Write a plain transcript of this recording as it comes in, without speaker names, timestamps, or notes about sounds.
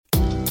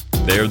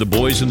They're the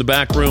boys in the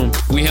back room.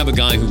 We have a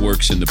guy who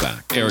works in the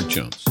back, Eric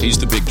Jones. He's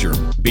the big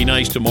German. Be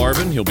nice to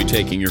Marvin. He'll be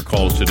taking your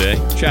calls today.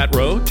 Chat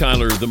row,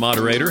 Tyler, the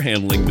moderator,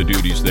 handling the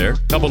duties there. A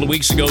couple of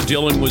weeks ago,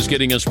 Dylan was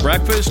getting us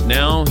breakfast.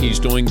 Now he's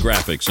doing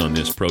graphics on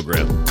this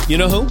program. You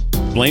know who?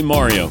 Blame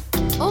Mario.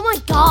 Oh my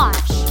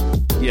gosh.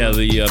 Yeah,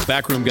 the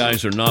backroom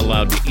guys are not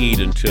allowed to eat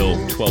until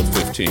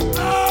 12:15.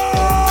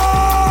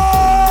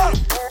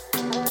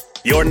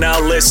 You're now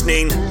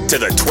listening to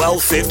the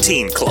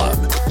 12:15 Club.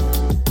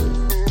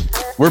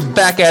 We're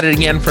back at it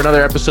again for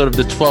another episode of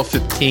the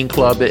 12:15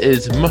 Club. It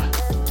is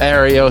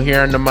Mario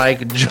here on the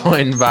mic,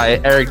 joined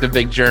by Eric the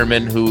Big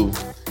German,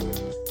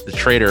 the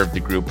traitor of the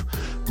group,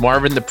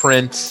 Marvin the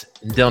Prince,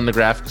 and Dylan the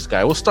graphics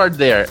guy. We'll start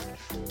there.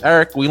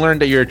 Eric, we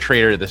learned that you're a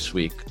traitor this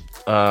week.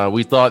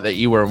 We thought that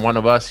you were one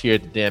of us here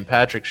at the Dan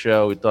Patrick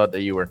Show. We thought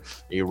that you were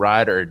a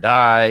ride or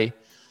die.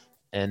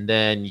 And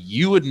then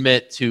you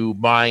admit to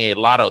buying a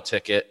lotto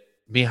ticket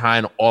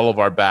behind all of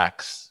our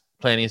backs,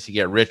 planning to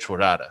get rich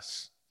without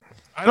us.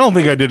 I don't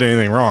think I did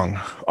anything wrong.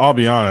 I'll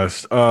be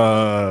honest.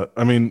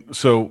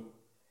 So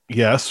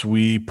yes,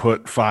 we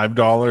put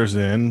 $5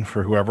 in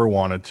for whoever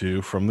wanted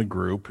to from the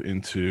group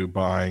into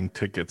buying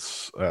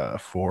tickets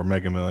for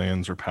Mega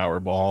Millions or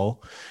Powerball.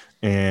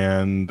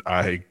 And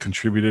I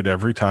contributed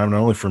every time, not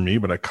only for me,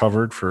 but I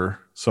covered for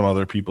some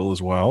other people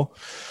as well.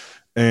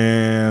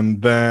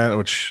 And then,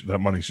 which that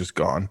money's just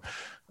gone,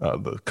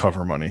 the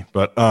cover money.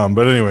 But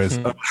anyways,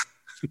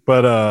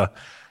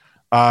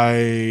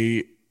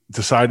 I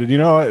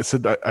decided, I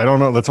said, I don't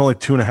know. That's only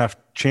 2.5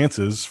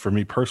 chances for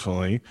me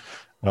personally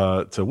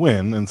to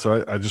win. And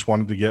so I just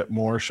wanted to get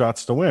more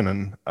shots to win.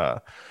 And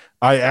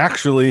I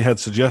actually had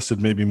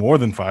suggested maybe more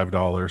than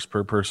 $5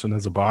 per person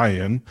as a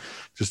buy-in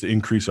just to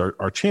increase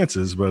our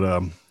chances. But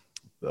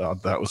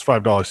that was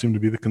 $5 seemed to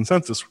be the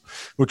consensus,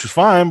 which was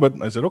fine.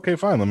 But I said, okay,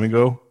 fine. Let me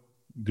go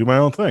do my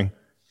own thing.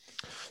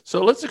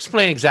 So let's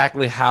explain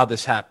exactly how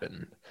this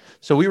happened.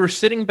 So we were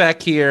sitting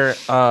back here,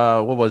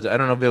 what was it? I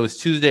don't know if it was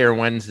Tuesday or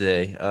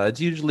Wednesday. It's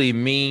usually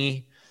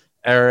me,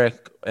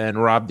 Eric,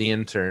 and Rob the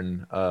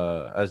intern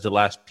as the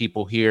last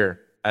people here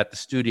at the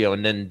studio,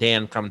 and then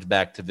Dan comes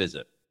back to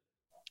visit.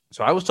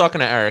 So I was talking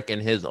to Eric in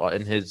his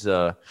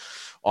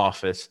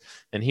office,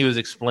 and he was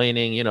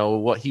explaining,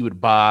 what he would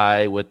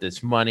buy with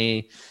this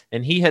money.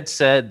 And he had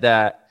said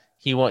that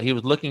he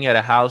was looking at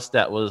a house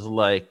that was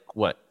like,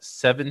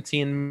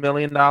 $17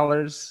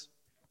 million?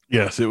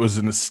 Yes, it was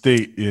an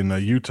estate in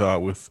Utah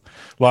with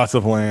lots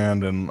of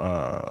land and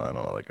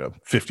like a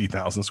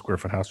 50,000 square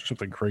foot house or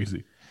something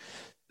crazy.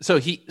 So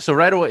he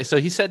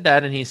said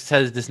that, and he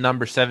says this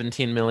number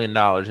 $17 million.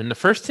 And the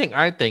first thing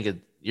I think is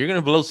you're going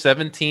to blow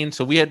 17.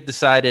 So we had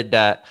decided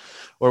that,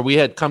 or we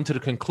had come to the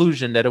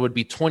conclusion that it would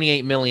be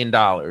 $28 million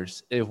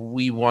if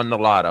we won the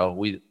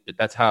lotto.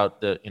 That's how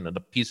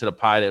the piece of the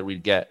pie that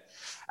we'd get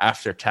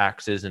after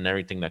taxes and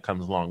everything that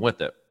comes along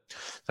with it. So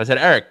I said,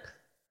 Eric,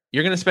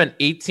 you're going to spend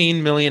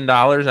 $18 million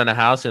on a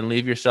house and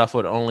leave yourself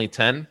with only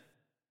 10.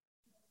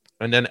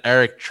 And then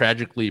Eric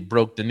tragically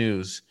broke the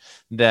news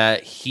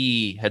that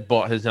he had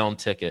bought his own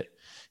ticket,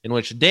 in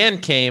which Dan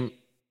came,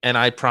 and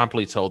I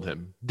promptly told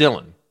him,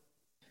 Dylan.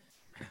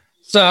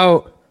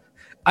 So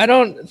I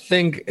don't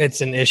think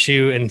it's an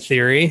issue in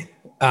theory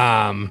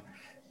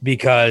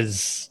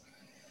because,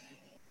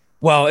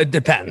 well, it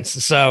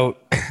depends. So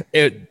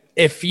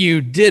if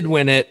you did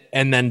win it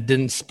and then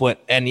didn't split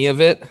any of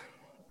it,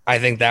 I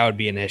think that would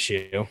be an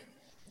issue.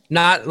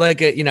 Not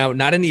like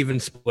not an even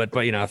split,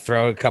 but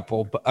throw a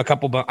couple.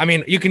 I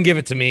mean, you can give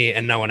it to me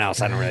and no one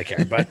else. I don't really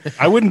care. But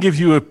I wouldn't give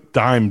you a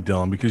dime,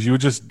 Dylan, because you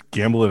would just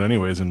gamble it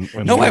anyways.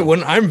 No, I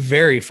wouldn't. I'm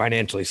very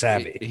financially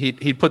savvy.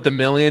 He'd put the $1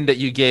 million that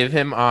you gave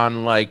him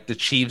on like the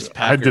Chiefs.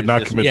 Packers. I did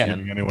not commit to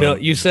anyone. Bill,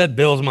 you said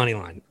Bill's money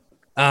line,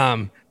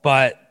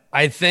 but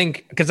I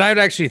think because I had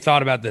actually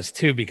thought about this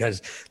too,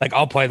 because like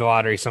I'll play the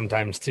lottery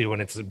sometimes too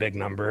when it's a big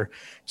number.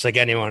 It's like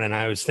anyone, and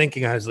I was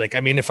like, I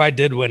mean, if I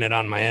did win it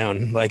on my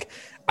own, like.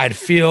 I'd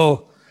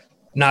feel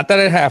not that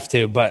I'd have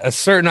to, but a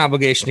certain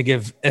obligation to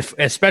give,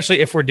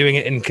 especially if we're doing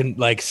it in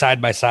like side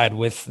by side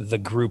with the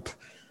group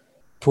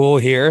pool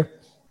here.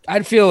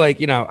 I'd feel like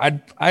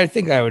I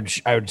think I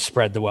would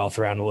spread the wealth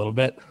around a little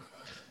bit.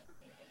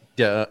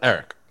 Yeah,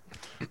 Eric.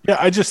 Yeah,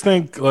 I just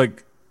think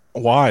like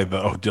why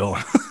though,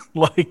 Dylan?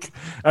 Like,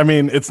 I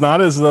mean, it's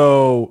not as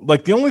though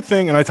like the only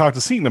thing, and I talked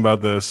to Seton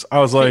about this. I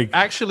was like,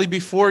 actually,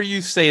 before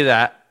you say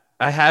that.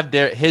 I have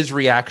his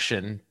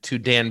reaction to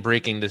Dan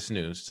breaking this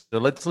news. So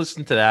let's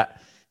listen to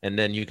that, and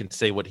then you can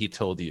say what he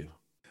told you.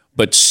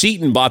 But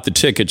Seton bought the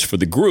tickets for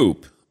the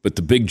group, but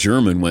the big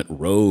German went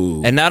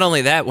rogue. And not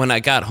only that, when I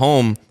got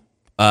home,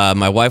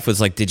 my wife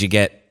was like, did you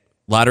get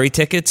lottery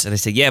tickets? And I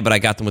said, yeah, but I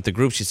got them with the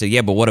group. She said,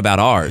 yeah, but what about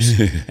ours?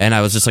 And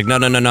I was just like,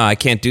 no, I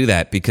can't do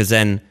that, because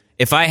then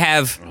if I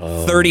have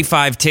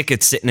 35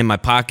 tickets sitting in my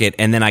pocket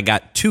and then I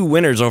got 2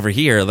 winners over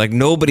here, like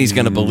nobody's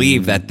going to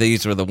believe that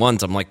these were the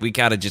ones. I'm like, we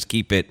got to just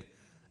keep it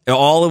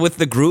all with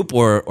the group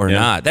or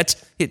not. That's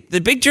the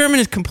big German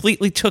has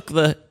completely took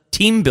the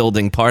team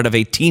building part of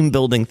a team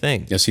building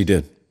thing. Yes, he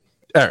did.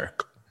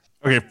 Eric.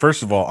 Okay,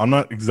 first of all, I'm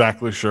not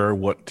exactly sure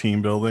what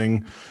team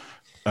building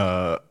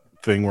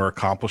thing we're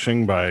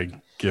accomplishing by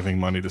giving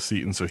money to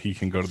Seton so he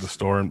can go to the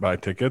store and buy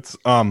tickets.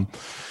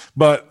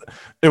 But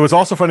it was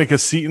also funny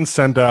because Seton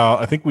sent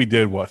out, I think we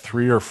did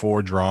 3 or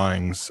 4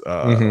 drawings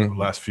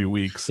last few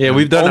weeks. Yeah,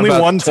 we've done only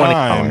about one 20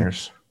 time.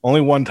 callers.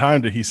 Only one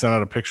time did he send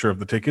out a picture of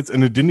the tickets,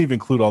 and it didn't even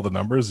include all the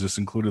numbers, just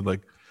included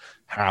like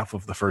half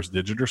of the first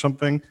digit or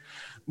something.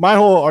 My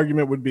whole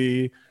argument would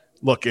be,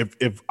 look,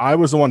 if I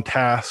was the one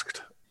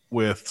tasked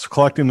with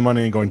collecting the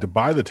money and going to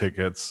buy the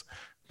tickets,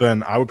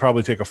 then I would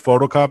probably take a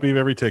photocopy of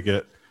every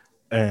ticket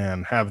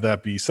and have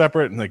that be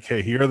separate and like,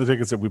 hey, here are the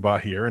tickets that we bought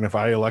here. And if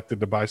I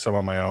elected to buy some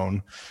on my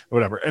own,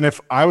 whatever. And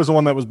if I was the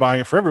one that was buying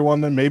it for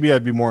everyone, then maybe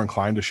I'd be more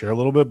inclined to share a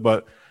little bit.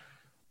 But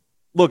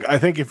look, I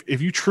think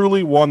if you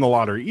truly won the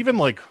lottery, even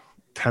like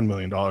 $10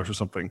 million or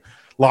something,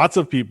 lots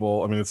of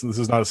people, I mean, this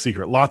is not a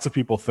secret. Lots of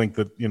people think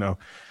that,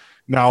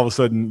 now all of a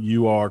sudden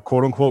you are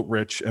quote unquote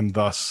rich and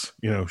thus,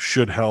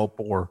 should help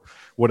or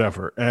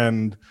whatever.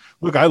 And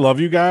look, I love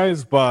you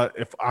guys, but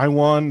if I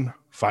won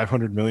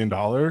 $500 million,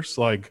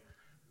 like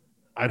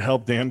I'd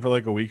help Dan for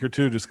like a week or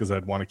two just because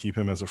I'd want to keep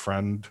him as a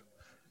friend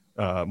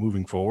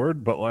moving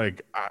forward. But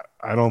like,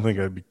 I don't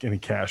think any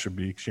cash would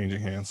be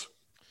exchanging hands.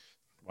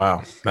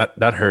 Wow,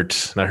 that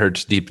hurts. That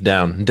hurts deep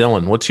down.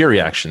 Dylan, what's your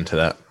reaction to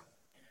that?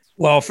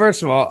 Well,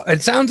 first of all,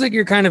 it sounds like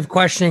you're kind of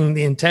questioning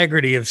the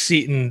integrity of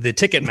Seton, the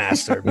ticket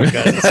master,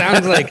 because it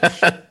sounds like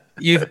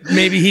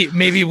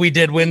maybe we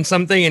did win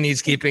something and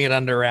he's keeping it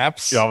under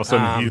wraps. Yeah, all of a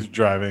sudden he's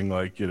driving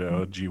like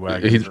a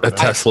G-Wagon, a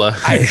Tesla.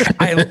 I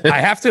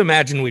have to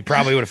imagine we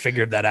probably would have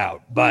figured that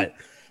out, but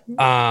look,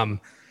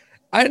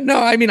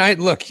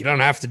 you don't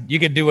have to. You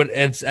could do it.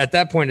 It's at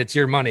that point, it's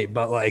your money,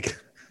 but like.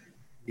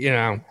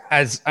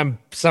 As I'm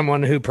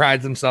someone who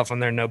prides himself on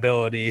their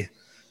nobility,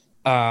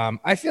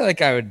 I feel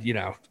like I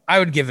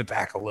would give it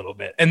back a little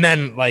bit. And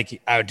then like,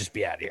 I would just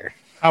be out of here.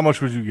 How much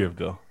would you give,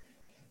 Dill?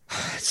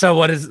 So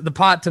what is the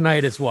pot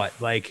tonight is what?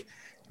 Like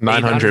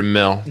 900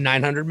 mil.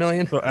 900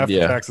 million? So after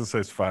taxes, say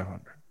it's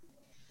 500.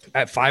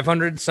 At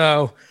 500.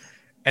 So,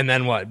 and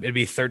then what? It'd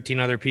be 13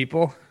 other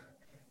people.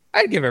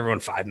 I'd give everyone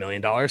 $5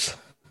 million.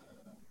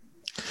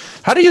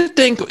 How do you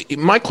think?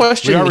 My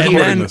question. We are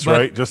recording this, but-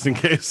 right? Just in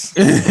case.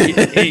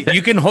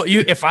 You can hold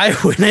you if I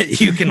win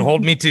it, you can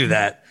hold me to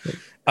that.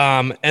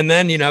 And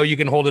then you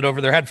can hold it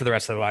over their head for the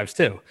rest of their lives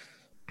too.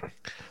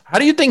 How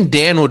do you think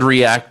Dan would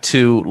react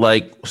to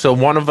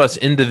one of us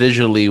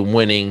individually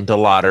winning the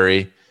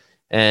lottery?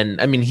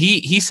 And I mean,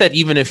 he said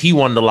even if he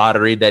won the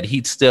lottery that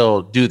he'd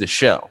still do the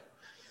show.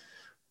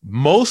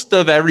 Most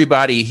of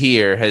everybody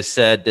here has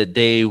said that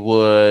they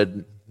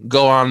would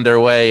go on their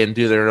way and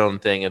do their own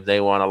thing if they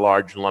want a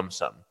large lump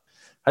sum.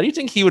 How do you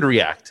think he would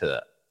react to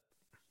that?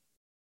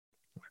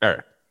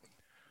 Eric.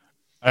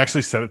 I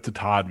actually said it to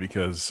Todd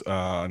because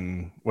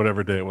on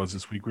whatever day it was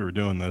this week we were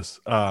doing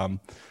this,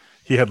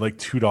 he had like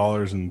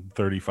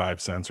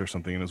 $2.35 or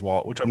something in his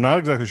wallet, which I'm not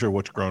exactly sure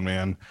which grown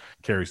man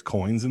carries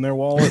coins in their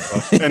wallet.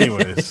 But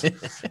anyways,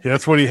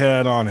 that's what he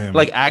had on him.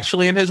 Like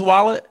actually in his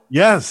wallet?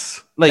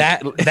 Yes. Like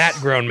that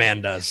grown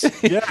man does.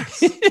 Yes.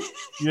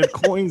 He had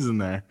coins in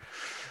there.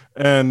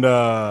 And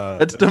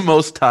that's the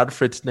most Todd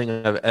Fritz thing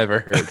I've ever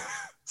heard.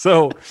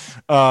 So,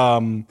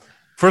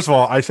 first of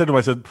all, I said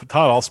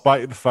Todd, I'll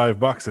spot you the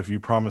 $5 if you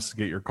promise to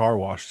get your car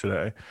washed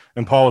today.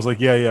 And Paul was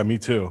like, yeah, me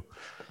too.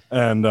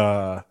 And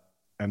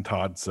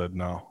Todd said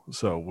no.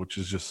 So, which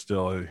is just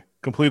still a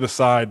complete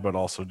aside, but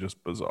also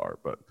just bizarre.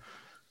 But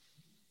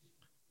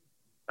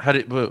how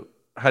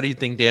do you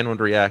think Dan would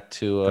react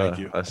to us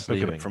Look at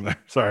leaving it from there?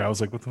 Sorry, I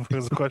was like, what the fuck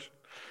is the question?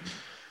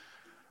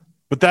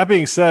 But that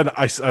being said,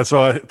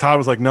 Todd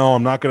was like, no,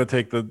 I'm not going to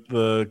take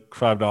the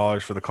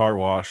 $5 for the car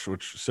wash,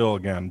 which still,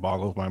 again,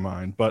 boggles my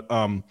mind. But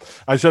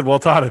I said, well,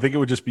 Todd, I think it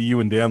would just be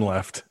you and Dan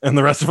left, and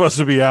the rest of us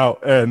would be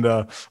out. And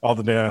all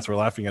the Danettes were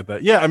laughing at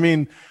that. Yeah, I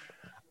mean,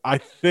 I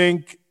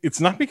think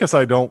it's not because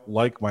I don't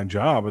like my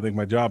job. I think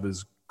my job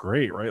is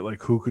great, right?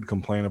 Like, who could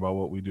complain about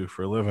what we do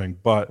for a living?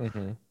 But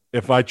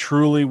if I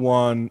truly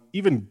won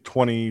even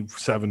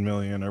 27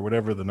 million or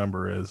whatever the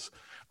number is,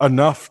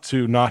 enough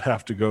to not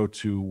have to go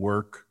to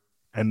work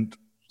and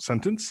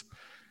sentence,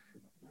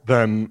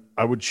 then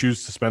I would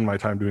choose to spend my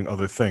time doing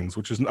other things,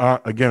 which is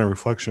not, again, a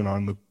reflection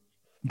on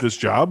this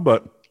job,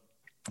 but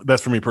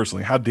that's for me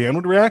personally. How Dan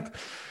would react,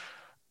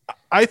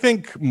 I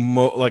think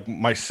like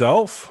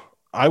myself,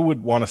 I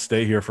would want to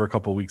stay here for a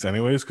couple of weeks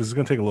anyways, because it's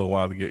going to take a little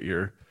while to get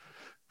your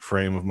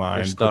frame of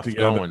mind stuff put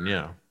together. going,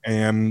 yeah.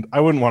 And I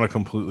wouldn't want to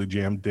completely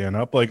jam Dan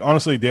up. Like,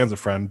 honestly, Dan's a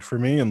friend for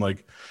me, and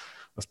like,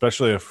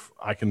 especially if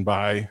I can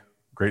buy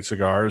great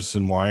cigars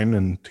and wine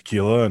and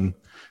tequila and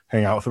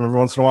hang out with him every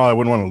once in a while, I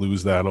wouldn't want to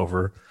lose that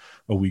over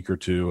a week or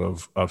two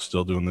of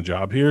still doing the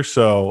job here.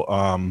 So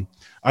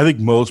I think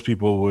most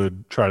people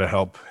would try to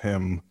help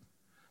him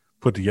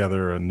put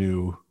together a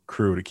new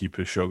crew to keep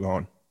his show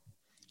going.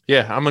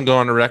 Yeah, I'm gonna go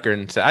on the record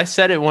and say I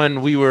said it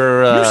when we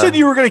were. You said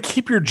you were going to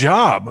keep your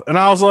job, and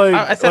I was like,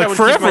 I said like I would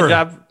forever. keep my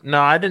job.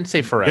 No, I didn't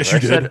say forever. Yes, you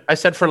did. I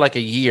said for like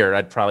a year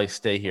I'd probably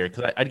stay here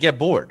because I'd get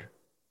bored.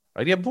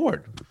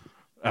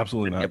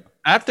 Absolutely not.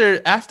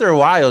 After a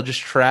while,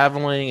 just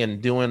traveling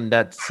and doing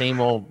that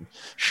same old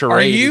charade.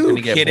 Are you is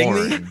gonna get kidding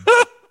boring. me?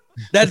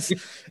 That's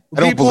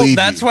I don't believe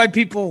that's you. why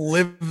people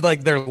live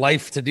like their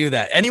life to do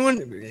that.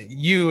 Anyone,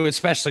 you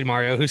especially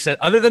Mario, who said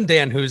other than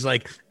Dan, who's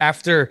like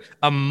after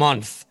a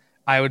month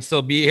I would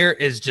still be here,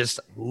 is just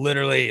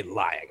literally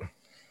lying.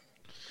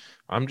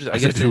 I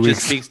guess it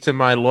just speaks to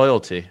my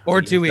loyalty.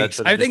 Or 2 weeks.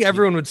 I think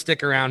everyone would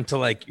stick around to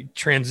like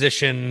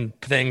transition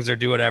things or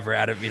do whatever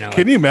out of, Can like,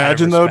 you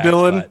imagine though, respect,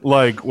 Dylan? but-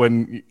 Like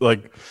when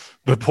like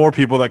the poor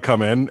people that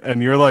come in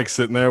and you're like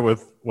sitting there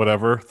with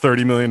whatever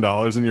 $30 million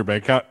in your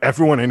bank account.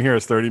 Everyone in here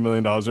has $30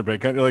 million in their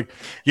bank account. You're like,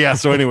 yeah.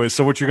 So anyways,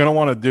 so what you're gonna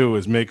want to do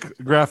is make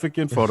a graphic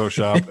in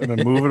Photoshop and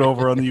then move it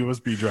over on the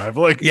USB drive.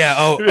 Like, yeah.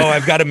 Oh,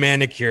 I've got a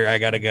manicure I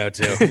gotta go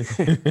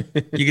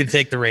to. You can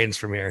take the reins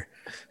from here.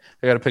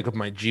 I got to pick up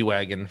my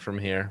G-Wagon from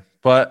here.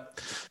 But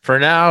for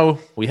now,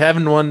 we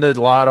haven't won the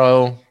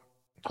lotto.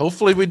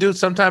 Hopefully we do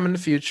sometime in the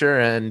future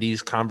and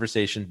these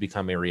conversations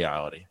become a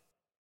reality.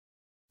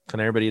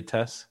 Can everybody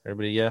attest?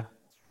 Everybody, yeah?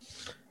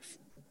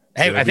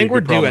 Hey, I think we're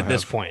due at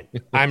this point.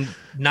 I'm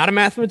not a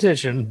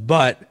mathematician,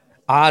 but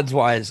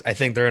odds-wise, I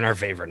think they're in our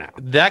favor now.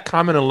 That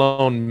comment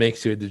alone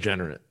makes you a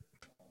degenerate.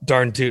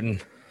 Darn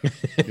tootin'.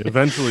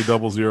 eventually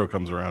 00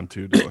 comes around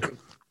too. Dylan.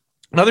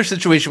 Another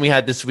situation we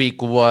had this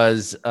week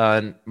was,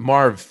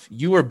 Marv,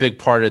 you were a big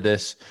part of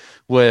this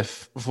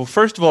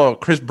first of all,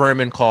 Chris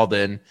Berman called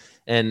in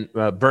and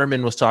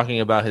Berman was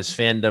talking about his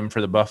fandom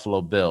for the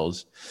Buffalo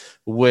Bills,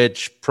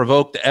 which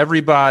provoked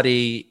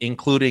everybody,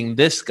 including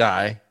this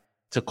guy,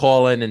 to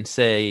call in and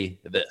say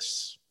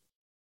this.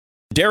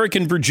 Derek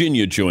in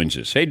Virginia joins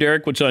us. Hey,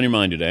 Derek, what's on your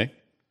mind today?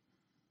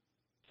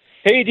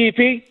 Hey,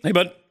 DP. Hey,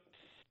 bud.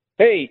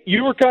 Hey,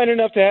 you were kind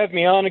enough to have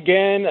me on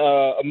again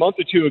a month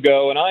or two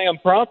ago, and I,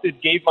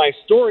 unprompted, gave my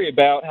story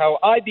about how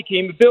I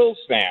became a Bills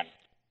fan.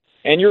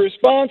 And your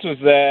response was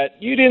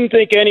that you didn't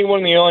think anyone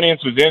in the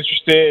audience was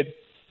interested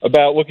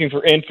about looking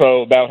for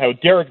info about how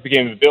Derek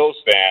became a Bills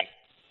fan.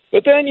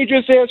 But then you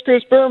just asked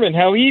Chris Berman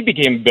how he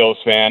became a Bills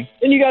fan,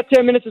 and you got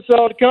 10 minutes of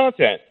solid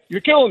content.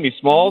 You're killing me,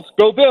 Smalls.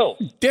 Go Bills.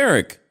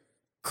 Derek,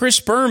 Chris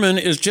Berman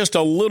is just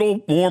a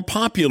little more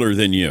popular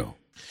than you.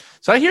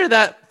 So I hear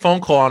that phone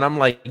call, and I'm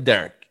like,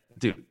 Derek,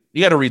 dude,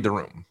 you got to read the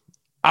room.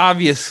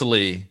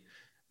 Obviously,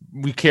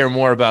 we care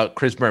more about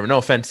Chris Berman. No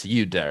offense to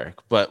you, Derek,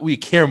 but we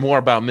care more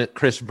about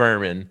Chris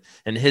Berman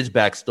and his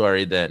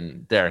backstory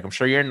than Derek. I'm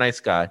sure you're a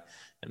nice guy,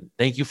 and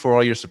thank you for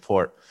all your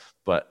support.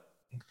 But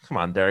come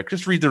on, Derek,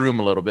 just read the room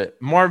a little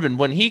bit. Marvin,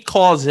 when he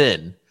calls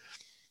in,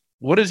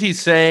 what is he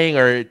saying,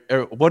 or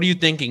what are you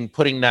thinking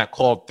putting that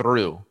call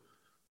through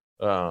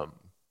to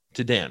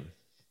Dan?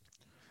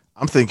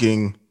 I'm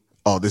thinking,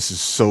 oh, this is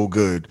so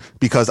good,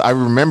 because I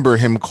remember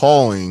him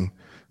calling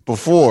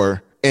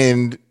before,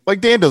 and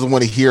like Dan doesn't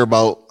want to hear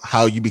about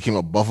how you became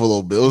a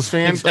Buffalo Bills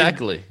fan.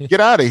 Exactly. Like, get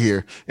out of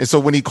here. And so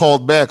when he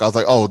called back, I was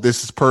like, oh,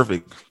 this is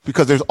perfect,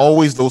 because there's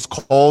always those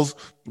calls,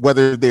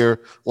 whether they're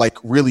like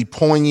really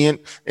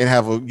poignant and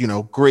have a,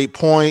 great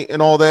point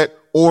and all that,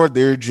 or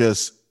they're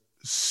just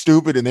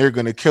stupid and they're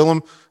going to kill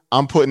him.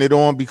 I'm putting it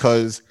on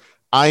because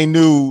I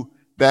knew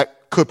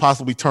that could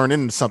possibly turn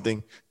into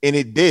something, and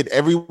it did.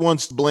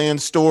 Everyone's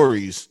bland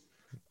stories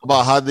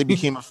about how they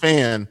became a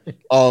fan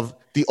of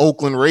the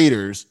Oakland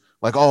Raiders.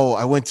 Like, oh,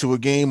 I went to a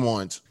game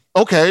once.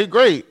 Okay,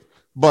 great.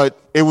 But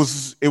it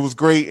was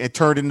great. It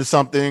turned into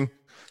something.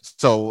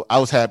 So I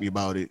was happy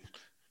about it.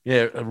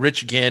 Yeah,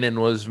 Rich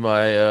Gannon was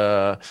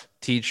my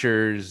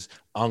teacher's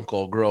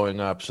uncle growing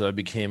up, so I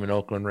became an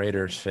Oakland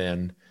Raiders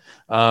fan.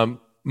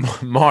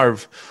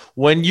 Marv,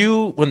 when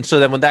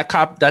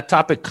that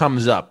topic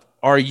comes up,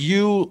 are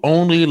you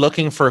only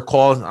looking for a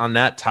call on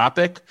that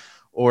topic,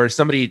 or is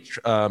somebody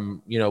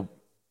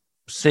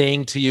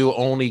saying to you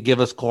only give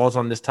us calls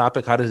on this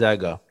topic? How does that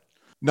go?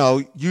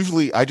 No,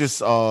 usually I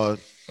just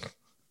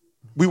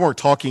we weren't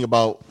talking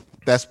about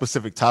that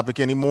specific topic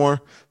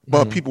anymore,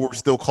 but people were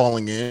still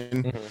calling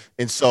in.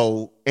 And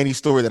so any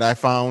story that I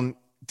found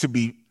to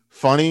be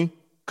funny,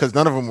 because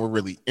none of them were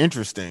really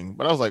interesting,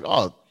 but I was like,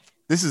 oh,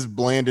 this is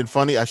bland and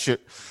funny. I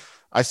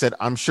said,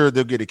 I'm sure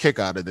they'll get a kick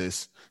out of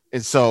this.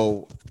 And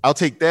so I'll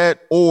take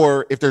that.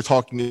 Or if they're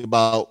talking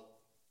about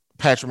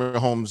Patrick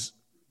Mahomes'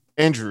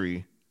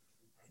 injury,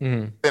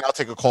 then I'll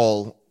take a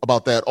call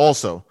about that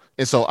also.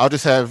 And so I'll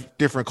just have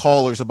different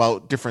callers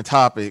about different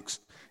topics.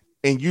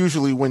 And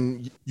usually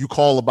when you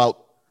call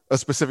about a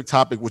specific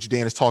topic, which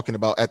Dan is talking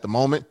about at the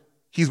moment,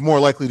 he's more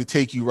likely to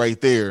take you right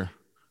there,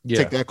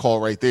 take that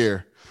call right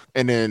there.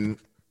 And then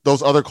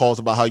those other calls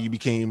about how you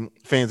became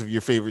fans of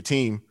your favorite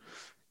team,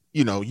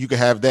 you could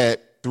have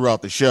that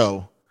throughout the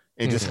show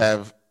and just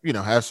have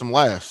some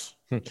laughs.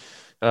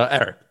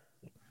 Eric.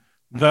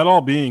 That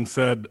all being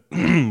said,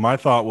 my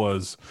thought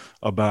was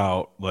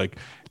about like,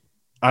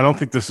 I don't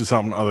think this is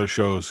something other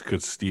shows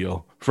could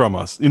steal from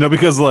us,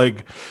 because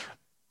like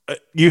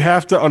you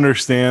have to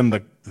understand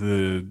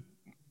the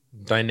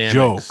dynamics,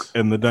 joke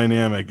and the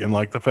dynamic, and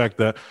like the fact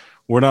that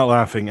we're not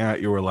laughing at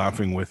you, we're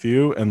laughing with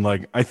you. And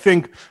like, I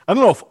don't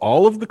know if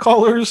all of the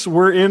callers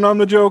were in on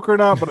the joke or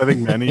not, but I think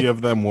many of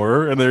them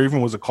were. And there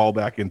even was a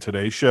callback in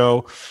today's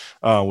show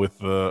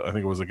with I think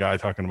it was a guy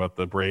talking about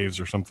the Braves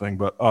or something.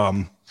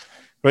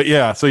 But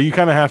yeah, so you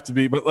kind of have to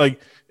be, but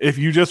like, if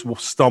you just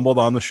stumbled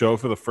on the show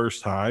for the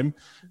first time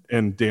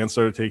and Dan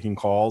started taking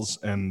calls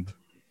and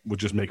would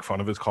just make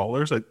fun of his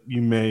callers,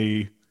 you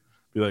may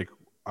be like,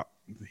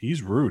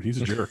 he's rude,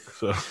 he's a jerk.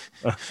 So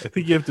I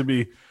think you have to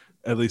be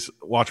at least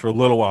watch for a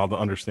little while to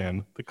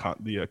understand the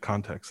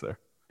context there.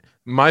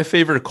 My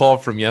favorite call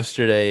from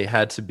yesterday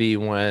had to be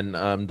when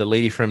the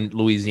lady from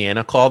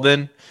Louisiana called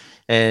in,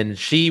 and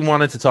she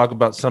wanted to talk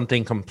about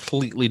something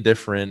completely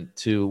different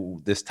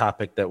to this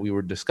topic that we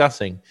were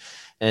discussing.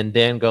 And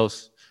Dan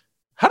goes,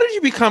 "How did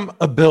you become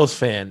a Bills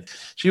fan?"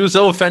 She was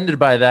so offended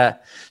by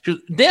that. She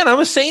was, "Dan, I'm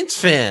a Saints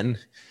fan."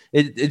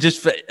 It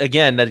just,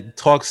 again, that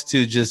talks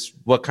to just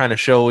what kind of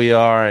show we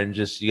are, and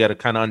just you got to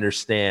kind of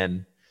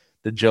understand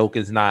the joke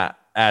is not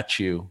at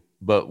you,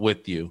 but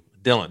with you.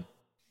 Dylan.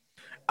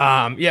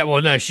 Yeah, well,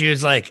 no, she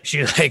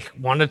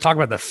wanted to talk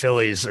about the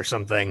Phillies or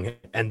something,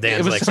 and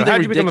Dan's like, "So how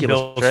did you become a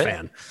Bills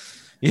fan?"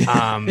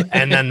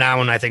 And then that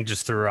one I think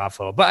just threw her off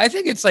a little. But I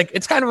think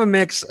it's kind of a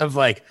mix of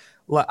like,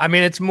 I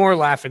mean, it's more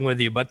laughing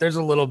with you, but there's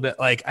a little bit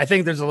I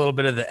think there's a little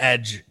bit of the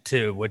edge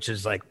too, which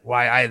is like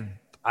why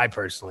I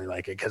personally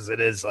like it, because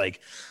it is like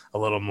a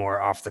little more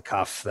off the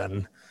cuff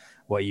than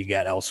what you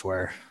get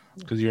elsewhere.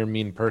 Because you're a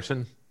mean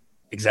person.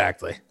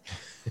 Exactly.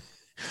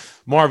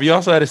 Marv, you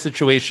also had a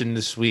situation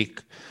this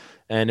week,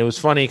 and it was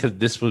funny because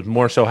this was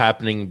more so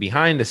happening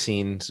behind the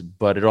scenes,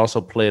 but it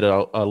also played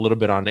a little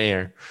bit on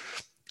air,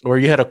 where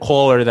you had a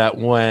caller that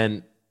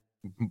went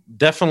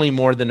definitely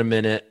more than a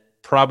minute,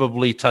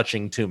 probably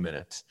touching 2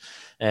 minutes.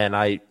 And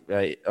I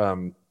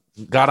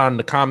got on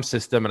the comm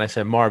system and I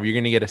said, "Marv, you're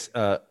going to get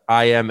a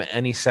IM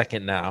any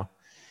second now."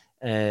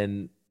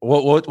 And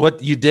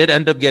what you did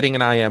end up getting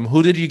an IM.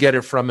 Who did you get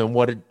it from, and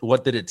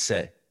what did it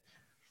say?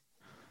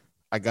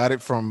 I got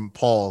it from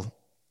Paul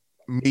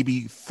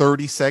maybe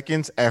 30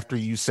 seconds after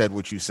you said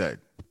what you said.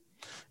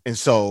 And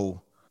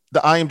so the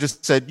IM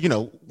just said,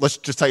 let's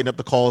just tighten up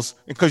the calls.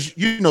 And because,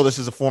 this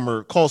is a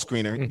former call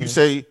screener. Mm-hmm. You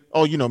say,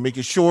 make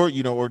it short,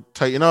 or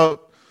tighten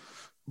up.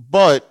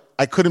 But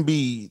I couldn't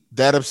be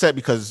that upset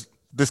because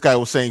this guy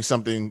was saying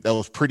something that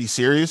was pretty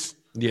serious.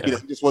 Yeah.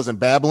 He just wasn't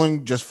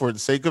babbling just for the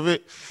sake of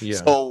it. Yeah.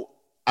 So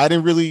I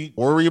didn't really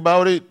worry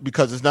about it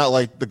because it's not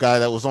like the guy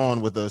that was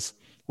on with us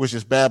was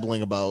just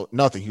babbling about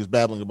nothing. He was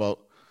babbling about,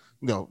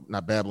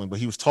 not babbling, but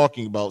he was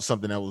talking about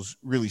something that was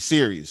really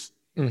serious.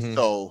 Mm-hmm.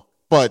 So,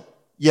 but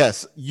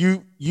yes,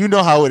 you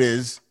know how it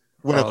is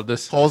when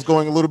this call's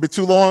going a little bit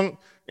too long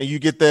and you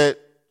get that,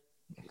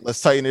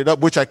 let's tighten it up,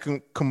 which I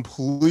can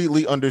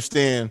completely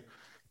understand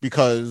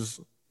because,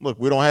 look,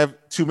 we don't have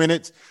 2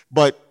 minutes,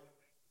 but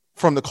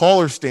from the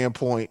caller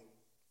standpoint,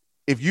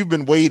 if you've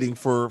been waiting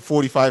for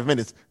 45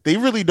 minutes, they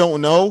really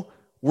don't know.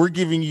 We're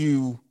giving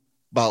you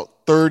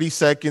about 30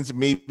 seconds,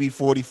 maybe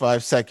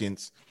 45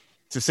 seconds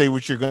to say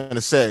what you're going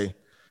to say.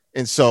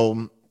 And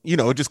so,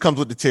 it just comes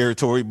with the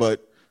territory,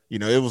 but,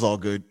 it was all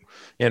good.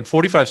 And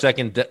 45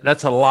 seconds,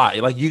 that's a lot.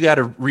 Like, you got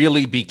to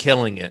really be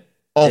killing it.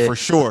 Oh, for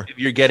sure. If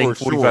you're getting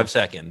 45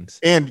 seconds.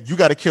 And you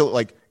got to kill it.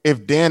 Like,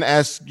 if Dan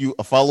asks you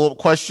a follow-up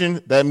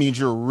question, that means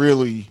you're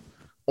really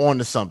on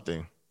to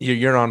something.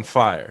 You're on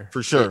fire.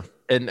 For sure.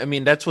 And I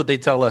mean, that's what they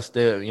tell us.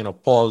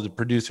 Paul, the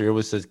producer,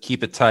 always says,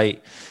 keep it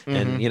tight.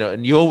 Mm-hmm.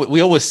 And,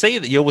 we always say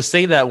that. You always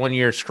say that when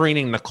you're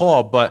screening the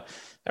call, but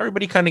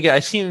everybody kind of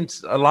I've seen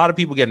a lot of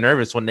people get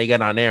nervous when they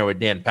get on air with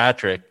Dan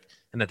Patrick.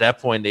 And at that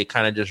point, they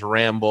kind of just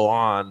ramble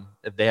on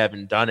if they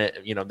haven't done it.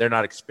 They're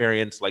not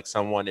experienced like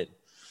someone in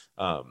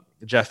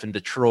Jeff in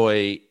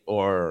Detroit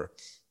or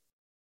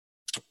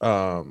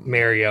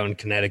Mario in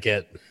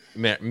Connecticut.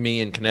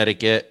 Me in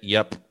Connecticut.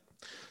 Yep.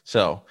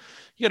 So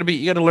you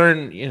got to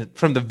learn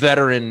from the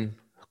veteran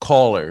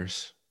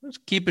callers.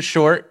 Just keep it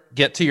short,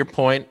 get to your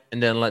point,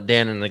 and then let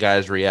Dan and the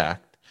guys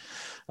react.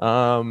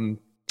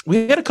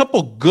 We had a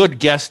couple good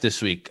guests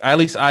this week. At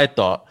least I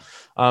thought.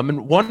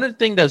 And one of the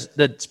things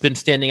that's been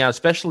standing out,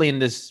 especially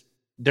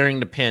during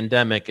the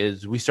pandemic,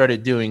 is we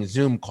started doing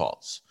Zoom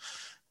calls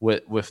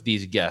with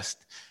these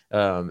guests.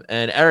 And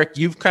Eric,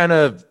 you've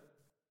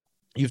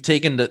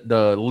taken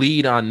the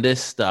lead on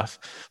this stuff.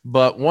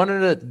 But one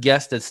of the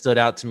guests that stood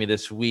out to me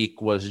this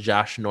week was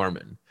Josh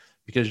Norman,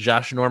 because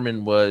Josh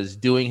Norman was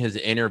doing his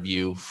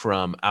interview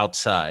from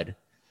outside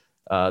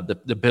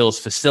the Bills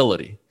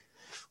facility.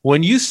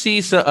 When you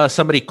see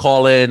somebody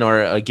call in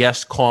or a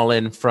guest call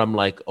in from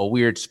like a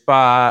weird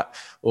spot,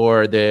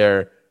 or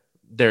they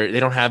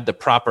don't have the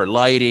proper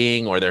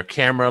lighting, or their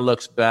camera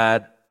looks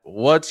bad,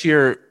 what's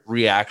your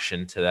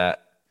reaction to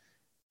that,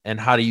 and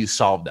how do you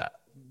solve that?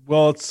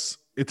 Well, it's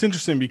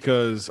interesting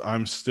because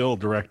I'm still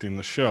directing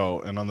the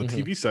show, and on the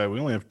TV side, we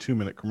only have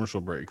 2-minute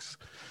commercial breaks,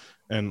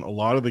 and a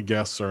lot of the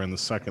guests are in the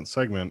second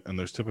segment, and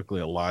there's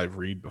typically a live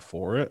read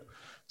before it.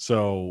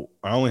 So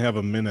I only have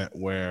a minute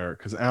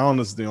because Alan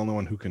is the only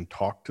one who can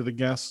talk to the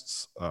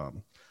guests,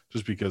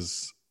 just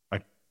because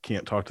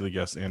can't talk to the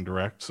guests and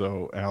direct.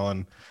 So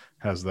Alan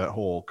has that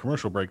whole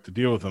commercial break to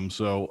deal with them.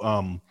 So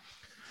a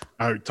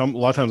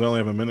lot of times I only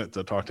have a minute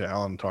to talk to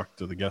Alan, talk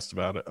to the guests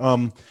about it.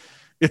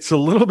 It's a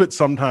little bit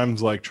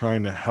sometimes like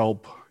trying to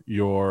help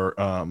your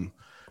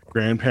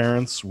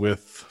grandparents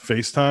with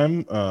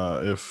FaceTime.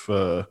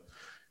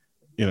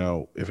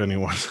 If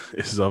anyone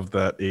is of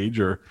that age,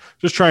 or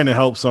just trying to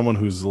help someone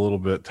who's a little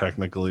bit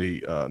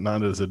technically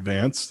not as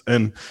advanced.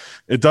 And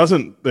they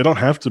don't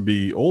have to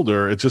be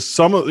older. It's just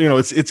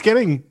it's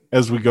getting,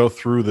 as we go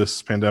through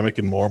this pandemic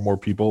and more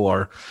people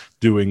are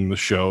doing the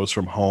shows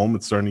from home,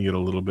 it's starting to get a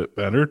little bit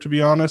better, to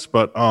be honest.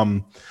 But,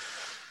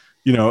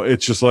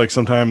 it's just like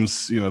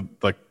sometimes,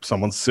 like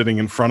someone's sitting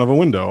in front of a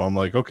window. I'm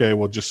like, okay,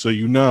 well, just so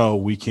you know,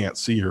 we can't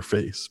see your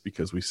face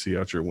because we see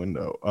out your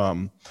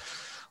window.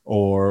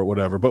 Or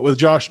whatever. But with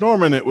Josh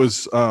Norman, it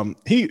was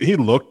he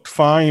looked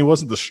fine. He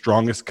wasn't the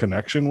strongest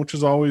connection, which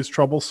is always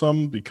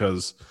troublesome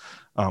because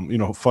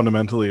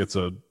fundamentally it's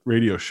a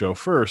radio show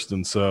first,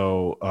 and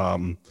so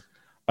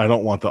I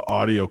don't want the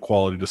audio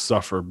quality to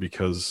suffer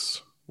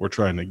because we're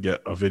trying to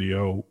get a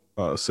video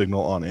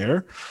signal on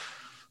air.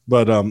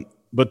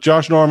 But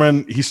Josh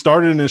Norman, he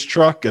started in his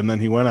truck and then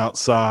he went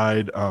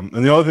outside. And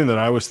the other thing that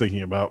I was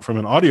thinking about from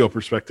an audio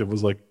perspective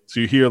was like, so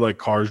you hear like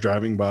cars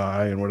driving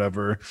by and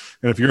whatever.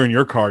 And if you're in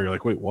your car, you're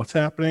like, wait, what's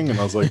happening? And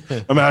I was like,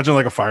 imagine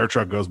like a fire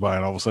truck goes by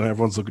and all of a sudden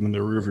everyone's looking in the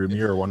rearview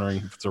mirror wondering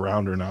if it's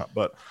around or not.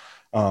 But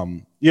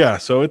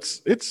so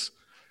it's,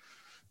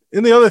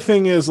 and the other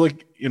thing is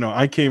like,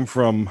 I came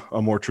from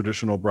a more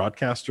traditional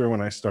broadcaster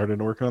when I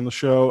started working on the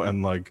show,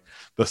 and like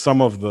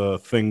some of the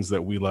things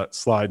that we let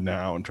slide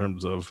now in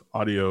terms of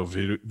audio,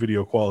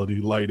 video quality,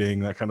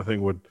 lighting, that kind of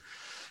thing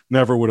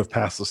never would have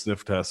passed the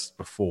sniff test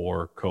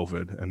before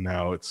COVID. And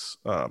now it's,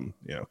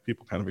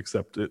 people kind of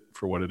accept it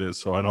for what it is.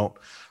 So I don't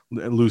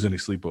lose any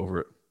sleep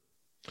over it.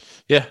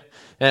 Yeah.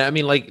 And I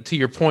mean, like to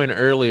your point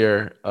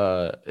earlier,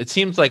 it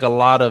seems like a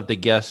lot of the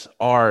guests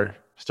are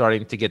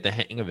starting to get the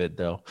hang of it,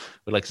 though.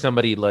 But like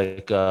somebody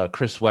like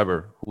Chris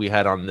Webber, who we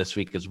had on this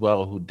week as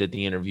well, who did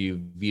the interview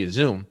via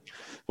Zoom,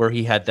 where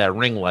he had that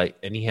ring light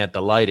and he had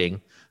the lighting.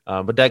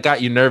 But that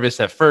got you nervous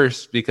at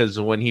first because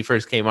when he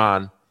first came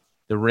on,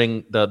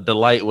 the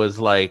light was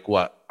like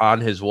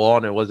on his wall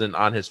and it wasn't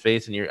on his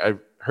face. And I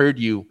heard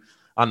you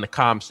on the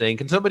comm saying,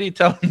 "Can somebody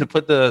tell him to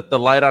put the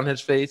light on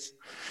his face?"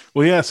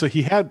 Well, yeah. So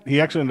he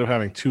actually ended up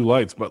having two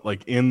lights, but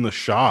like in the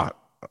shot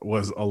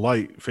was a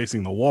light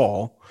facing the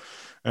wall.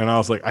 And I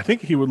was like, I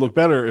think he would look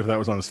better if that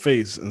was on his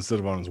face instead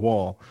of on his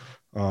wall.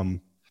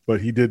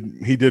 But he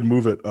did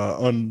move it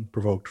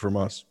unprovoked from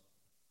us.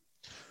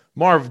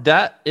 Marv,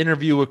 that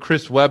interview with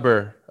Chris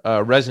Webber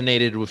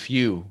resonated with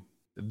you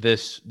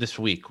this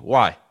week.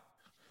 Why?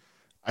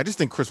 I just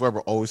think Chris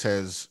Webber always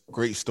has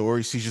great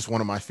stories. He's just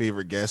one of my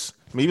favorite guests.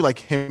 Maybe like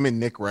him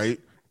and Nick Wright.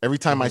 Every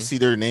time I see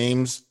their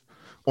names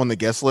on the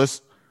guest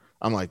list,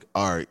 I'm like,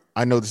 all right,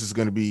 I know this is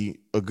going to be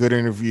a good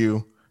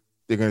interview.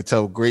 They're going to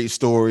tell great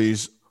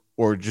stories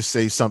or just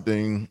say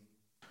something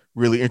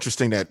really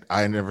interesting that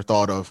I never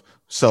thought of.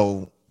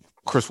 So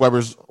Chris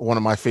Webber's one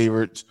of my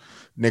favorites.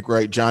 Nick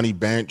Wright, Johnny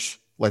Bench,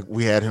 like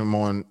we had him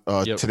on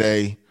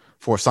today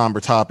for a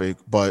somber topic,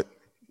 but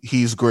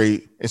he's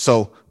great. And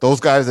so those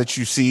guys that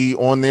you see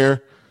on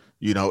there,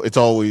 it's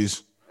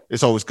always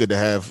good to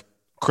have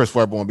Chris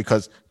Webber on,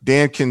 because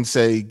Dan can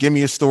say, give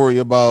me a story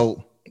about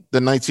the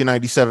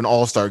 1997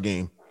 All-Star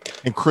game,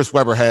 and Chris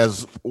Webber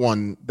has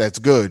one that's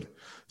good.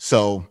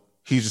 So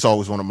he's just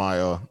always one of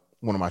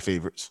my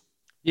favorites.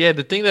 Yeah,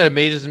 the thing that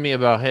amazes me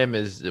about him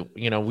is,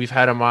 we've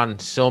had him on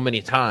so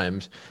many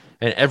times,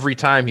 and every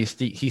time he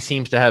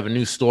seems to have a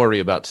new story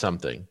about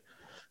something.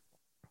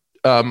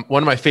 One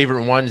of my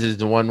favorite ones is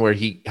the one where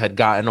he had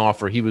gotten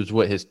off, or he was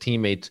with his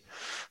teammates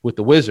with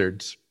the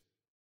Wizards,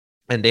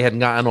 and they had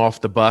gotten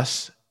off the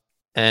bus,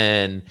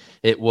 and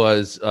it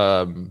was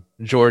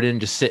Jordan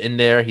just sitting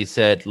there, he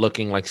said,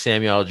 looking like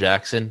Samuel L.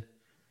 Jackson,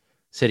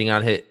 sitting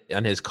on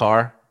his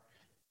car.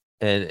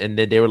 And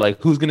then they were like,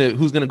 who's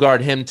gonna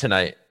guard him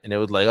tonight? And it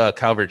was like,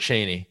 Calvert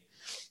Chaney.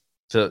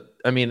 So,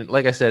 I mean,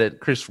 like I said,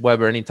 Chris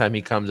Webber, anytime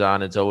he comes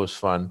on, it's always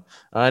fun.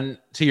 And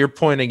to your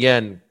point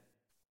again,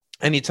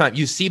 anytime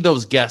you see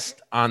those guests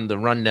on the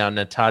rundown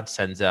that Todd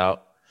sends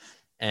out,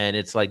 and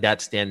it's like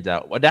that stands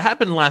out. Well, that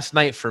happened last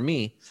night for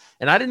me,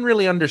 and I didn't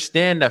really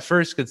understand at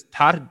first because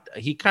Todd,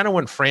 he kind of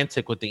went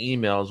frantic with the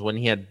emails when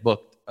he had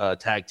booked a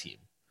tag team.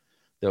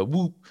 The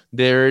whoop,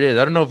 there it is.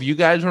 I don't know if you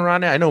guys were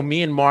on it. I know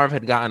me and Marv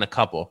had gotten a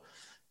couple.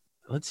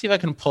 Let's see if I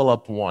can pull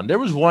up one. There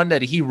was one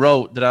that he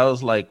wrote that I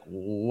was like,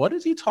 what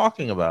is he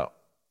talking about?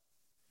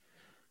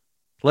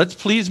 Let's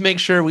please make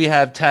sure we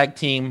have tag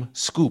team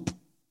scoop.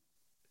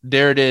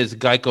 There it is.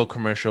 Geico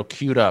commercial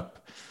queued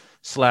up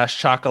 /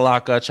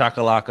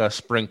 chakalaka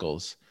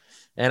sprinkles.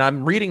 And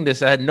I'm reading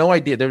this. I had no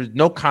idea. There was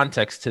no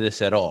context to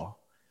this at all.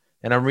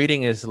 And I'm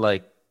reading is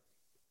like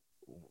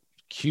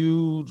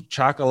Q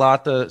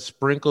chocolata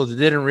sprinkles. It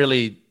didn't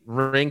really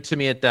ring to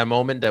me at that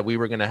moment that we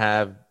were going to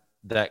have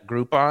that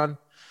group on.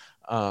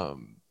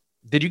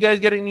 Did you guys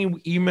get any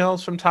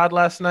emails from Todd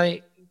last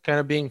night, kind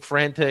of being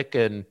frantic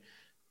and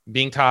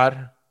being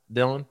Todd?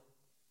 Dylan?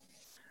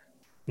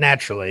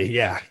 Naturally,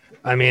 yeah.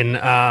 I mean,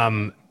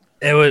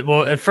 it was,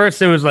 well, at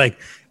first it was like,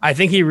 I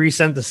think he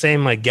resent the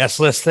same like guest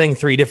list thing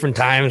 3 different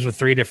times with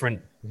 3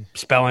 different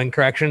spelling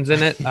corrections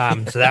in it.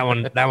 So that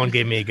one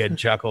gave me a good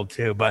chuckle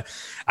too. But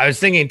I was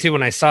thinking too,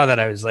 when I saw that,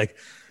 I was like,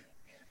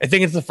 I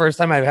think it's the first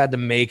time I've had to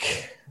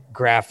make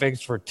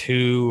graphics for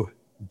 2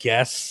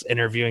 guests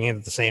interviewing it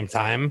at the same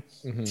time.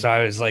 Mm-hmm. So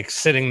I was like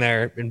sitting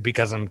there, and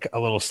because I'm a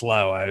little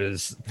slow, I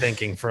was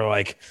thinking for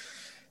like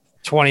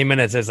 20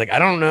 minutes. I was like, I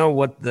don't know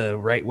what the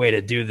right way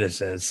to do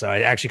this is. So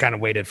I actually kind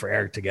of waited for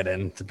Eric to get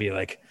in to be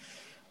like,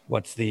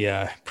 what's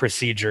the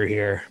procedure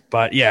here?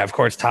 But yeah, of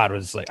course, Todd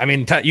was like, I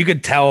mean, you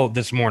could tell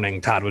this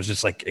morning Todd was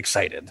just like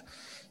excited.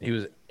 He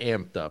was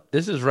amped up.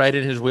 This is right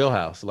in his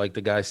wheelhouse. Like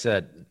the guy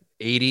said,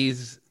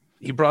 80s.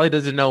 He probably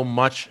doesn't know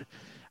much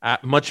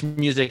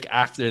music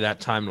after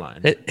that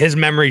timeline. His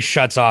memory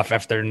shuts off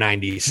after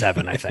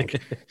 97, I think.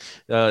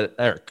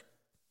 Eric.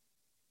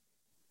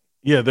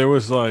 Yeah, there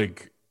was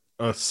like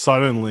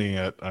suddenly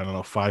at, I don't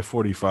know,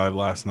 5:45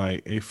 last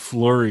night, a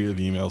flurry of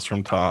emails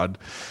from Todd.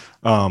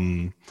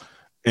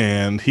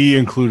 And he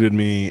included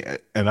me,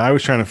 and I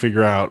was trying to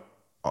figure out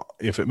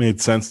if it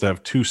made sense to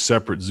have 2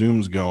 separate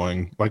Zooms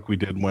going, like we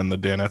did when the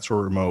Danettes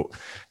were remote,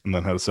 and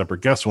then had a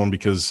separate guest one,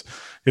 because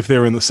if they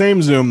were in the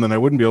same Zoom, then I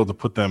wouldn't be able to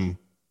put them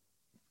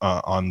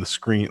on the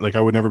screen. Like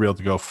I would never be able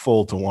to go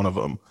full to one of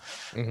them.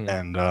 Mm-hmm.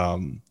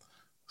 And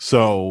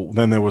so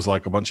then there was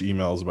like a bunch of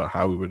emails about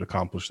how we would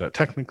accomplish that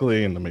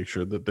technically and to make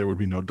sure that there would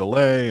be no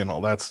delay and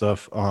all that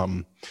stuff.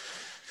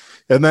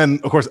 And then,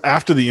 of course,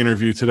 after the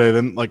interview today,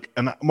 then like,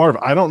 and Marv,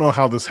 I don't know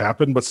how this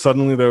happened, but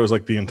suddenly there was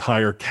like the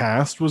entire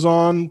cast was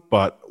on,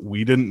 but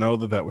we didn't know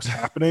that was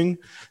happening.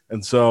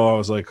 And so I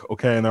was like,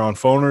 okay, and they're on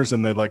phoners,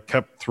 and they like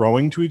kept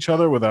throwing to each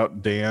other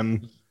without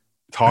Dan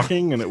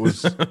talking. And it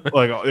was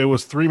like, it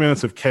was 3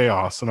 minutes of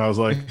chaos. And I was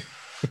like,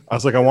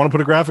 I want to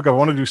put a graphic up, I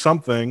want to do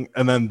something.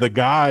 And then the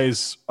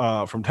guys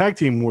from tag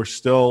team were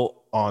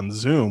still on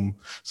Zoom.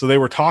 So they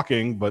were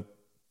talking, but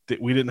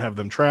we didn't have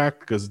them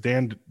tracked because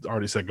Dan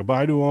already said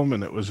goodbye to them,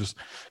 and it was just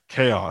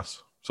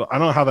chaos. So I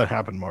don't know how that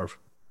happened, Marv.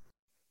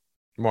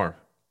 All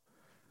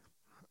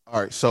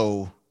right,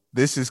 so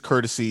this is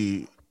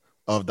courtesy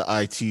of the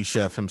IT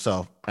chef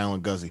himself,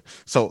 Alan Guzzi.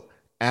 So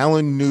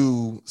Alan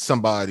knew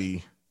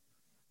somebody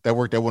that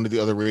worked at one of the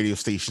other radio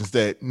stations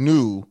that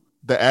knew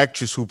the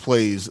actress who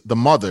plays the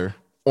mother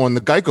on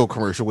the Geico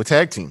commercial with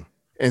Tag Team.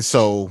 And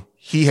so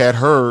he had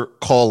her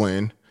call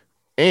in,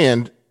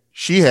 and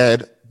she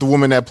had the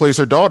woman that plays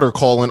her daughter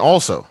call in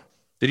also.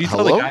 Did you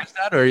tell the guys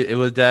that, or it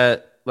was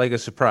that like a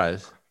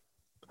surprise?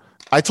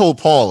 I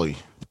told Paulie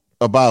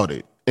about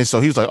it. And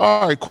so he was like,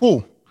 all right,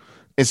 cool.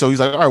 And so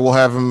he's like, all right, we'll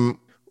have him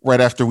right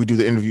after we do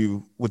the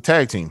interview with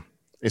Tag Team.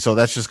 And so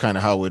that's just kind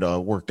of how it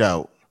worked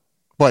out.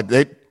 But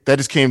that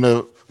just came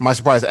to my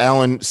surprise.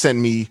 Alan sent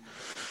me,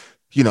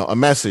 a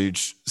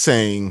message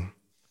saying,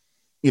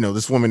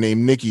 this woman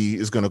named Nikki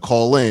is going to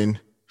call in.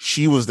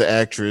 She was the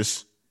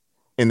actress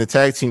in the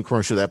Tag Team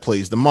commercial that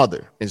plays the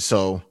mother. And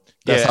so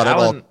that's how that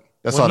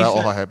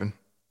all happened.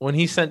 When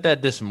he sent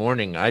that this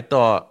morning, I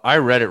thought I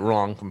read it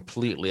wrong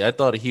completely. I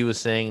thought he was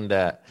saying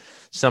that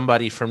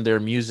somebody from their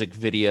music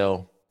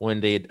video, when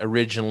they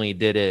originally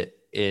did it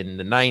in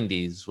the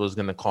 90s, was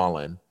going to call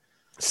in.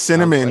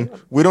 Cinnamon.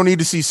 We don't need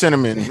to see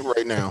Cinnamon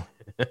right now.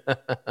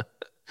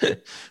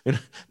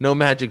 No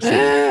Magic City.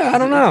 I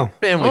don't know.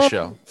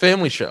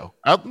 Family show.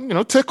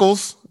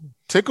 Tickles.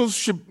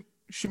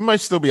 She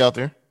might still be out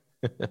there.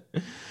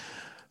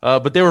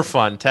 But they were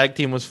fun. Tag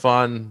Team was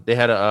fun. They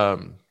had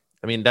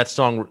that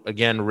song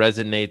again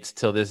resonates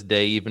till this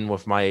day, even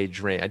with my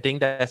age range. I think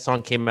that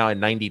song came out in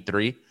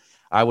 93.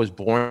 I was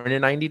born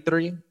in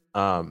 93.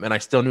 And I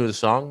still knew the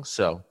song.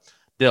 So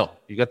Dill,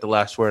 you got the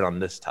last word on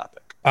this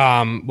topic.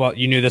 Well,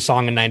 you knew the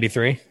song in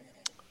 93?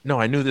 No,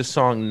 I knew this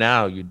song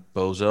now, you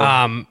bozo.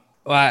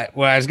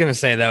 What I was gonna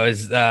say though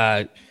is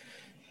I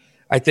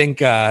think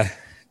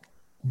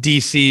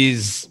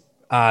DC's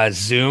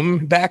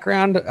Zoom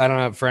background, I don't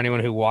know for anyone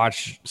who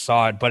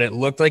saw it, but it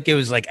looked like it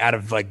was like out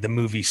of like the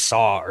movie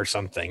Saw or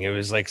something. It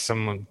was like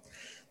someone,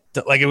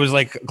 like it was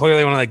like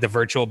clearly one of like the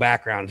virtual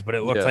backgrounds, but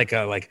it looked like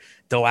a like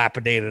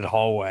dilapidated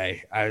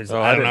hallway. I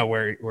don't know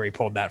where he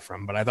pulled that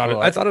from, but I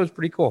thought it was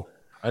pretty cool.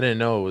 I didn't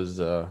know it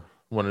was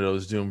one of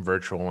those Zoom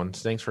virtual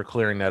ones. Thanks for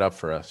clearing that up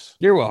for us.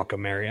 You're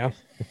welcome, Mario.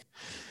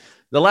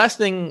 The last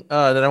thing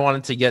that I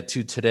wanted to get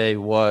to today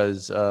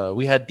was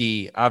we had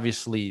the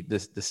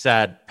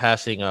sad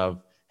passing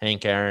of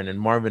Hank Aaron, and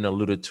Marvin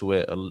alluded to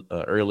it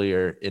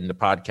earlier in the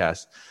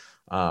podcast.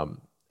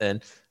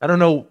 And I don't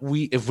know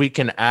if we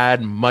can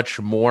add much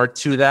more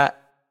to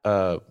that,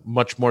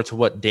 much more to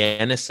what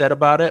Dan has said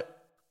about it.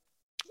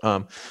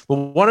 But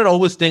one of the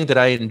always things that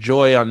I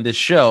enjoy on this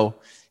show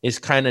is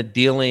kind of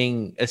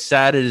dealing, as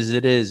sad as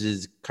it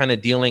is kind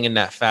of dealing in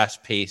that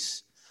fast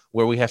pace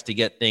where we have to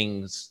get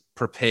things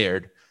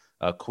prepared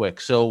quick.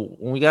 So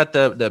when we got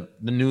the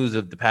news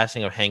of the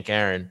passing of Hank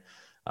Aaron,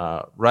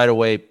 right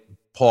away,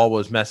 Paul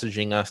was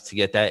messaging us to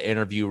get that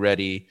interview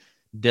ready.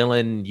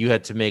 Dylan, you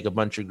had to make a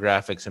bunch of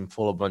graphics and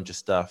pull a bunch of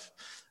stuff.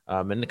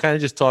 And it kind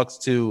of just talks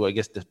to, I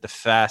guess, the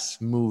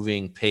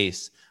fast-moving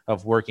pace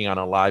of working on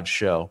a live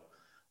show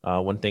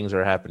when things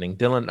are happening.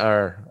 Dylan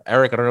or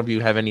Eric, I don't know if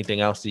you have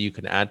anything else that you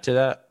can add to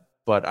that,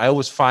 but I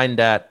always find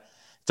that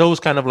it's always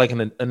kind of like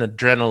an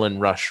adrenaline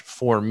rush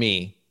for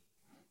me.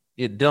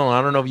 Dylan,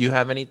 I don't know if you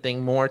have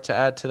anything more to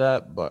add to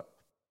that, but.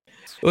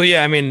 Well,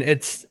 yeah, I mean,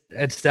 it's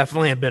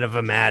definitely a bit of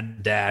a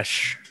mad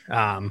dash.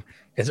 And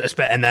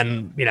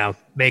then,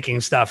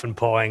 making stuff and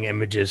pulling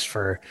images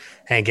for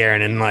Hank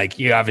Aaron. And like,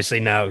 you obviously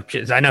know,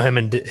 'cause I know him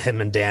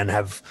and Dan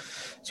have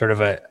sort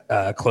of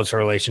a closer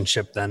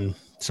relationship than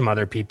some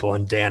other people.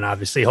 And Dan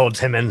obviously holds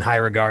him in high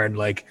regard,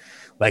 like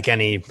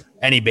any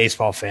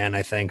baseball fan,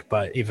 I think,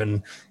 but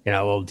even, a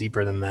little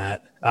deeper than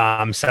that.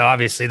 So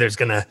obviously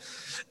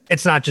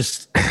it's not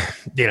just,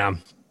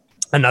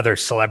 another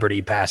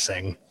celebrity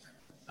passing.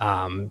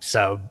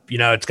 So,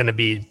 it's going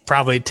to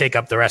probably take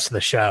up the rest of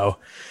the show.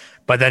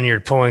 But then you're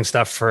pulling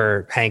stuff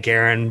for Hank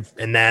Aaron,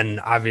 and then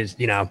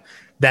obviously,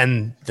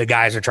 then the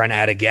guys are trying to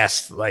add a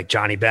guest like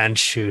Johnny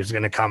Bench, who's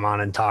going to come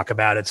on and talk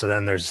about it. So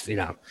then there's,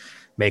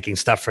 making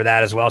stuff for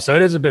that as well. So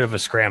it is a bit of a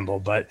scramble,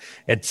 but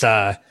it's,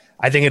 I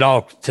think it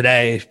all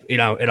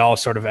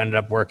sort of ended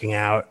up working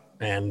out,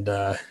 and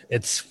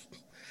it's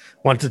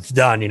once it's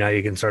done,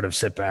 you can sort of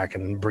sit back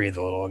and breathe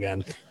a little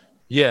again.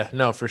 Yeah,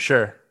 no, for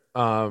sure.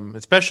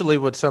 Especially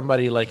with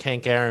somebody like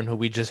Hank Aaron, who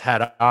we just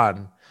had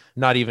on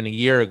not even a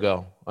year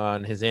ago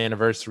on his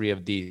anniversary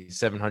of the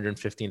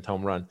 715th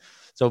home run.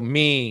 So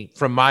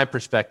from my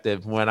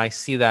perspective, when I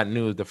see that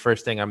news, the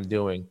first thing I'm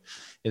doing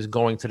is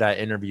going to that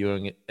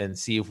interview and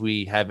see if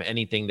we have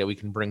anything that we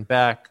can bring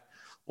back,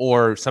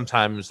 or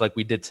sometimes like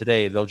we did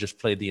today, they'll just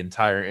play the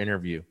entire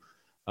interview,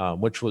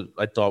 which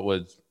I thought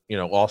was,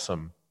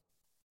 awesome.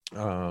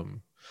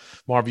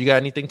 Marv, you got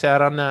anything to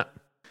add on that?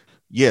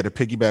 Yeah, to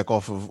piggyback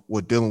off of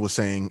what Dylan was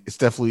saying, it's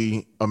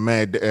definitely a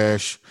mad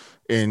dash.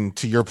 And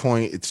to your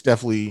point, it's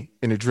definitely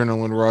an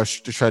adrenaline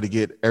rush to try to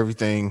get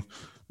everything,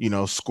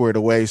 squared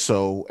away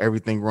so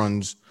everything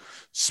runs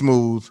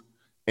smooth.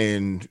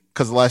 And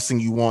because the last thing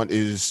you want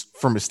is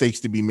for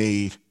mistakes to be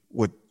made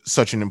with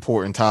such an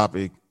important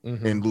topic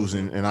and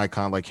losing an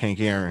icon like Hank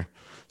Aaron.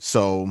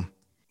 So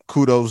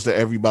kudos to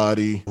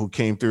everybody who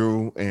came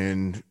through,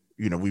 and,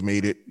 we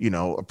made it,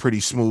 a pretty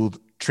smooth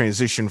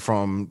transition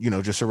from,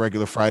 just a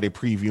regular Friday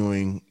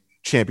previewing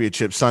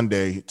Championship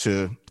Sunday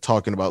to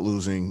talking about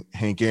losing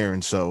Hank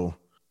Aaron. So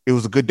it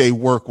was a good day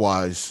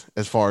work-wise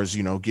as far as,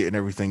 getting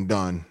everything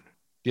done.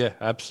 Yeah,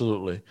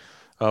 absolutely.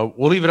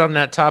 We'll leave it on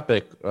that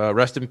topic.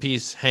 Rest in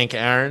peace, Hank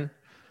Aaron.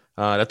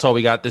 That's all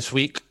we got this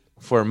week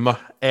for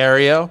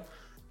Mario,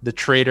 the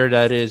traitor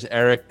that is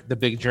Eric, the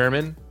Big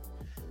German,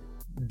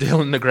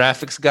 Dylan, the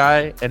graphics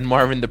guy, and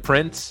Marvin, the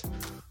Prince.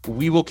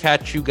 We will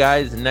catch you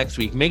guys next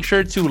week. Make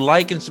sure to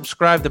like and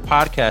subscribe to the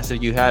podcast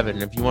if you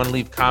haven't. If you want to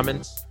leave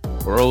comments,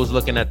 we're always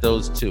looking at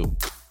those too.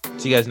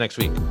 See you guys next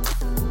week.